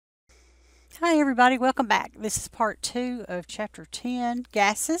Hi everybody, welcome back. This is part 2 of chapter 10,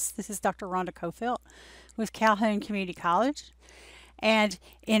 gases. This is Dr. Rhonda Cofelt with Calhoun Community College. And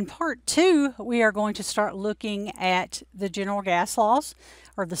in part 2, we are going to start looking at the general gas laws,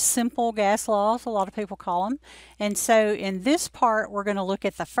 or the simple gas laws, a lot of people call them. And so in this part, we're going to look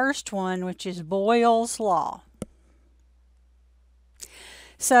at the first one, which is Boyles Law.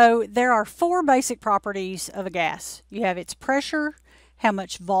 So there are 4 basic properties of a gas. You have its pressure, how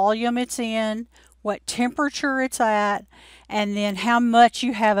much volume it's in, what temperature it's at, and then how much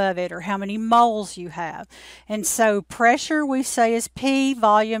you have of it or how many moles you have. And so pressure we say is P,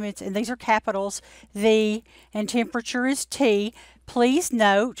 volume, and these are capitals, V, and temperature is T. Please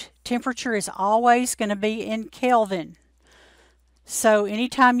note, temperature is always going to be in Kelvin. So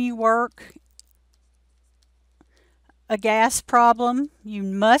anytime you work a gas problem, you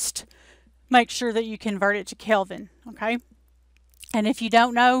must make sure that you convert it to Kelvin, okay? And if you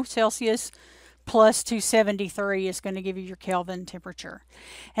don't know, Celsius plus 273 is going to give you your Kelvin temperature.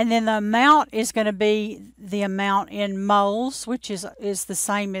 And then the amount is going to be the amount in moles, which is the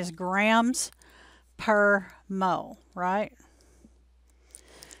same as grams per mole, right?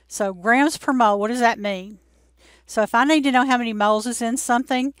 So grams per mole, what does that mean? So if I need to know how many moles is in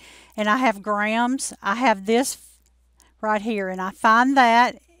something and I have grams, I have this right here, and I find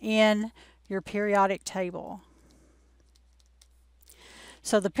that in your periodic table.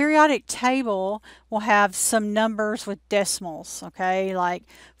 So the periodic table will have some numbers with decimals, okay, like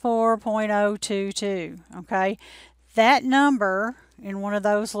 4.022, okay. That number in one of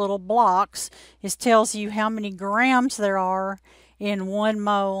those little blocks tells you how many grams there are in 1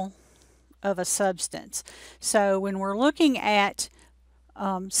 mole of a substance. So when we're looking at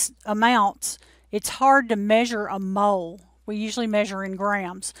amounts, it's hard to measure a mole. We usually measure in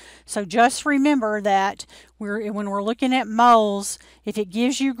grams. So just remember that when we're looking at moles, if it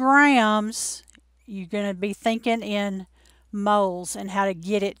gives you grams, you're going to be thinking in moles and how to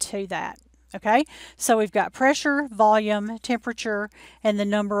get it to that. Okay? So we've got pressure, volume, temperature, and the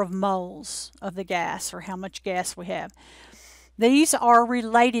number of moles of the gas, or how much gas we have. These are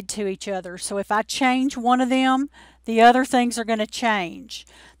related to each other. So if I change one of them, the other things are going to change.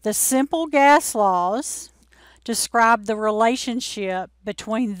 The simple gas laws describe the relationship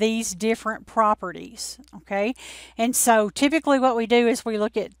between these different properties, okay? And so typically what we do is we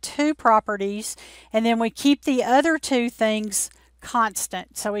look at 2 properties and then we keep the other 2 things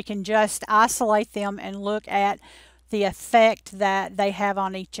constant, so we can just isolate them and look at the effect that they have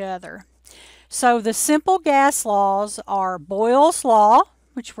on each other. So the simple gas laws are Boyles Law,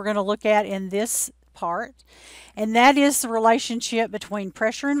 which we're going to look at in this part, and that is the relationship between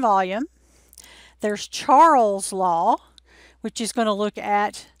pressure and volume. There's Charles' law, which is going to look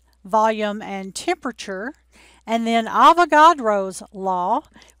at volume and temperature. And then Avogadro's law,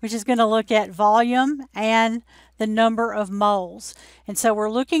 which is going to look at volume and the number of moles. And so we're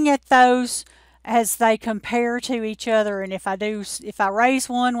looking at those as they compare to each other. And if I raise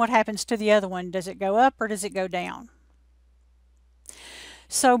one, what happens to the other one? Does it go up or does it go down?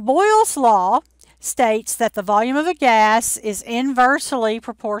 So Boyle's law states that the volume of a gas is inversely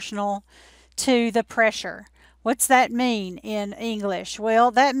proportional to the pressure. What's that mean in English? Well,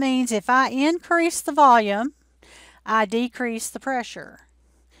 that means if I increase the volume, I decrease the pressure.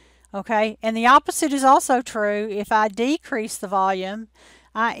 Okay, and the opposite is also true. If I decrease the volume,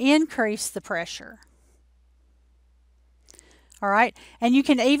 I increase the pressure. All right, and you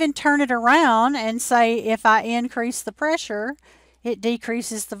can even turn it around and say if I increase the pressure, it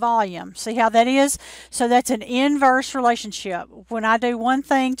decreases the volume. See how that is? So that's an inverse relationship. When I do one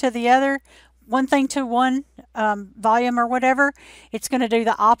thing to the other, one thing to one volume or whatever, it's going to do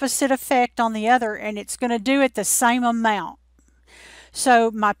the opposite effect on the other, and it's going to do it the same amount. So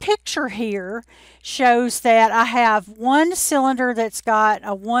my picture here shows that I have one cylinder that's got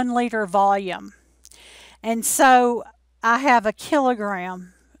a 1 liter volume. And so I have a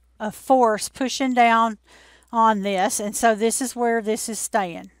kilogram of force pushing down on this, and so this is where this is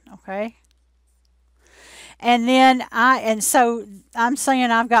staying, okay? And then so I'm saying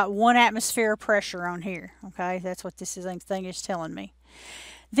I've got 1 atmosphere of pressure on here, okay? That's what this thing is telling me.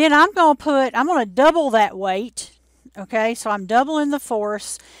 Then I'm going to double that weight, okay? So I'm doubling the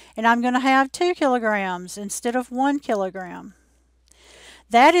force, and I'm going to have 2 kilograms instead of 1 kilogram.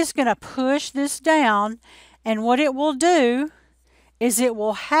 That is going to push this down, and what it will do is it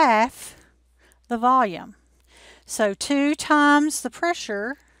will halve the volume. So 2 times the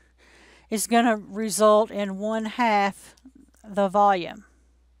pressure is going to result in 1/2 the volume.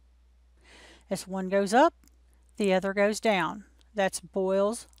 As one goes up, the other goes down. That's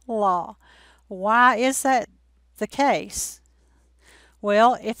Boyle's law. Why is that the case?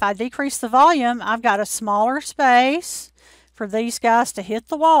 Well, if I decrease the volume, I've got a smaller space for these guys to hit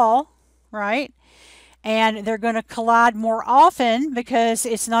the wall, right? And they're going to collide more often because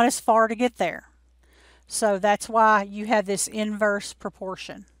it's not as far to get there. So that's why you have this inverse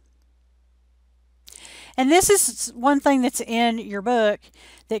proportion. And this is one thing that's in your book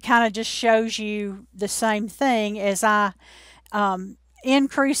that kind of just shows you the same thing. As I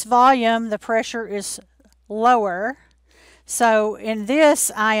increase volume, the pressure is lower. So in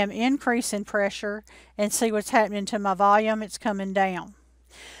this, I am increasing pressure, and see what's happening to my volume. It's coming down.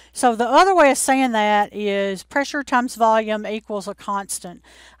 So the other way of saying that is pressure times volume equals a constant.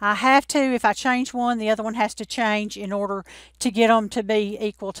 I have to, if I change one, the other one has to change in order to get them to be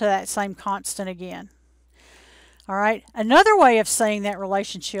equal to that same constant again. All right, another way of seeing that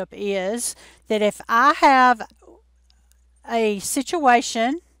relationship is that if I have a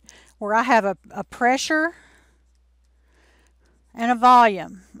situation where I have a pressure and a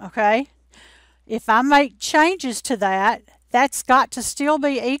volume, okay, if I make changes to that, that's got to still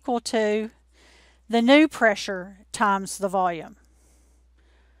be equal to the new pressure times the volume.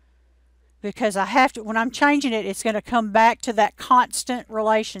 Because I have to, when I'm changing it, it's going to come back to that constant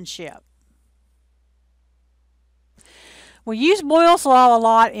relationship. We use Boyles Law a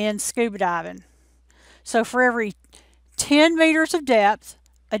lot in scuba diving. So for every 10 meters of depth,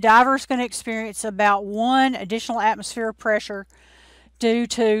 a diver is going to experience about 1 additional atmosphere of pressure due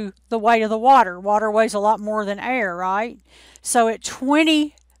to the weight of the water. Water weighs a lot more than air, right? So at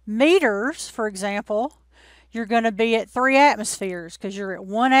 20 meters, for example, you're going to be at 3 atmospheres because you're at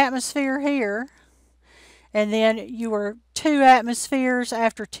 1 atmosphere here, and then you are 2 atmospheres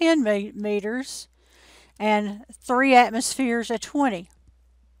after 10 meters, and 3 atmospheres at 20.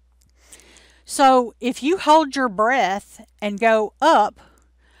 So if you hold your breath and go up,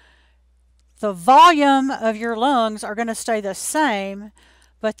 the volume of your lungs are going to stay the same,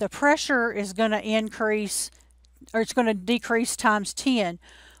 but the pressure is going to increase, or it's going to decrease times 10.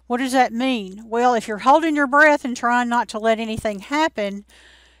 What does that mean? Well, if you're holding your breath and trying not to let anything happen,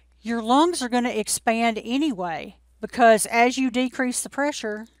 your lungs are going to expand anyway, because as you decrease the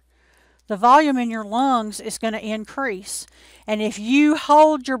pressure, the volume in your lungs is going to increase. And if you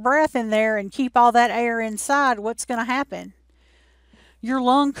hold your breath in there and keep all that air inside, what's going to happen? Your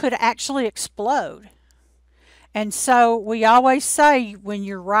lung could actually explode. And so we always say when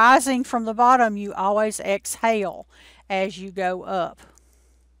you're rising from the bottom, you always exhale as you go up.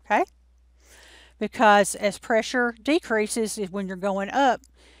 Okay? Because as pressure decreases, when you're going up,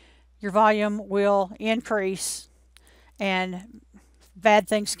 your volume will increase and bad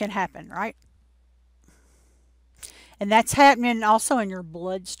things can happen, right? And that's happening also in your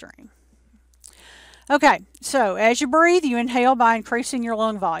bloodstream. Okay, so as you breathe, you inhale by increasing your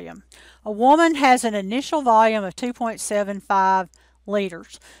lung volume. A woman has an initial volume of 2.75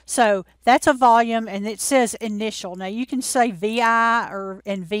 liters. So that's a volume, and it says initial. Now you can say VI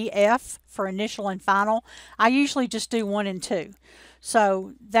and VF for initial and final. I usually just do 1 and 2.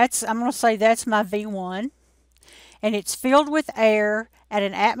 So I'm going to say that's my V1. And it's filled with air at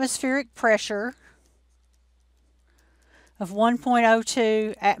an atmospheric pressure of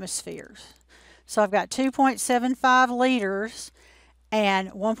 1.02 atmospheres. So I've got 2.75 liters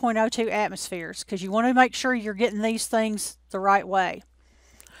and 1.02 atmospheres, because you want to make sure you're getting these things the right way.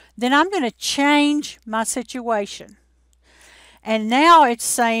 Then I'm going to change my situation. And now it's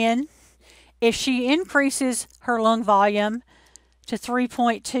saying if she increases her lung volume to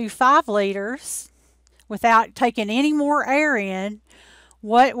 3.25 liters without taking any more air in,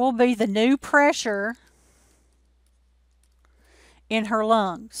 what will be the new pressure in her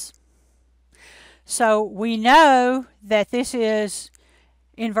lungs? So we know that this is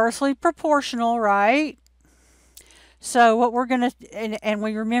inversely proportional, right? So what we're going to, and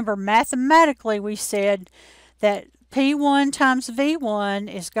we remember mathematically we said that P1 times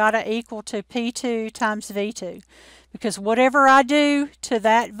V1 is got to equal to P2 times V2. Because whatever I do to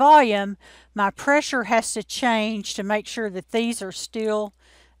that volume, my pressure has to change to make sure that these are still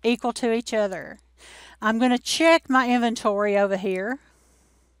equal to each other. I'm going to check my inventory over here,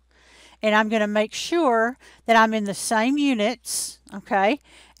 and I'm going to make sure that I'm in the same units, okay?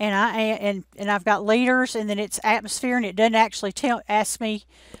 And I've got liters, and then it's atmosphere, and it doesn't actually ask me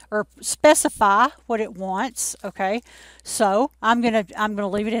or specify what it wants, okay? So I'm gonna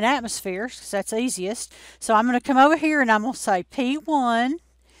leave it in atmospheres because that's easiest. So I'm going to come over here and I'm going to say P1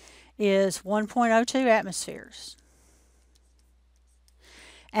 is 1.02 atmospheres,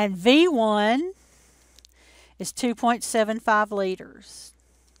 and V1 is 2.75 liters.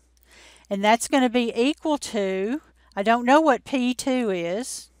 And that's going to be equal to, I don't know what P2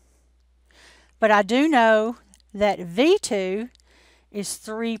 is, but I do know that V2 is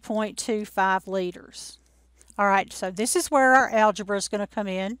 3.25 liters. All right, so this is where our algebra is going to come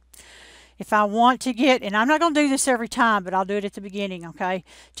in. If I want to get, and I'm not going to do this every time, but I'll do it at the beginning, okay?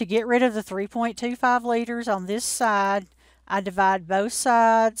 To get rid of the 3.25 liters on this side, I divide both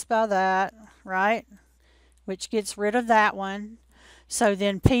sides by that, right? Which gets rid of that one. So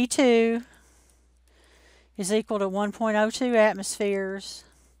then P2 is equal to 1.02 atmospheres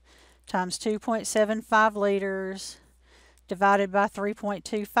times 2.75 liters divided by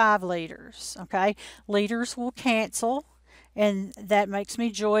 3.25 liters, okay? Liters will cancel, and that makes me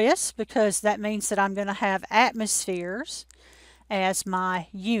joyous because that means that I'm going to have atmospheres as my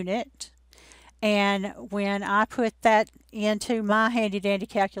unit. And when I put that into my handy dandy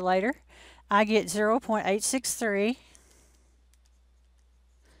calculator, I get 0.863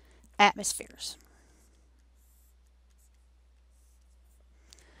 atmospheres.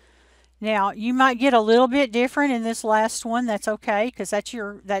 Now, you might get a little bit different in this last one. That's okay, because that's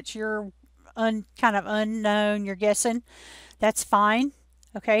your kind of unknown. You're guessing. That's fine.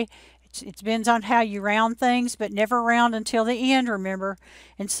 Okay. It depends on how you round things, but never round until the end, remember.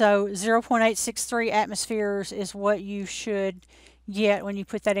 And so 0.863 atmospheres is what you should get when you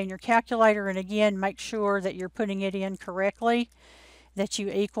put that in your calculator. And again, make sure that you're putting it in correctly, that you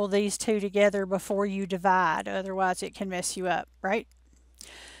equal these two together before you divide. Otherwise, it can mess you up, right?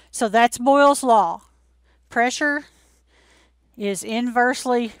 So that's Boyle's Law. Pressure is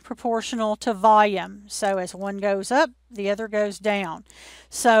inversely proportional to volume. So as one goes up, the other goes down.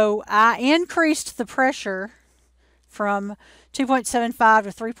 So I increased the pressure from 2.75 to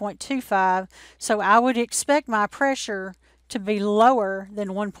 3.25. So I would expect my pressure to be lower than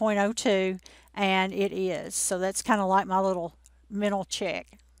 1.02, and it is. So that's kind of like my little mental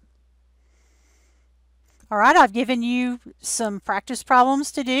check. All right, I've given you some practice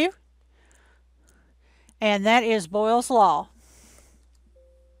problems to do, and that is Boyle's Law.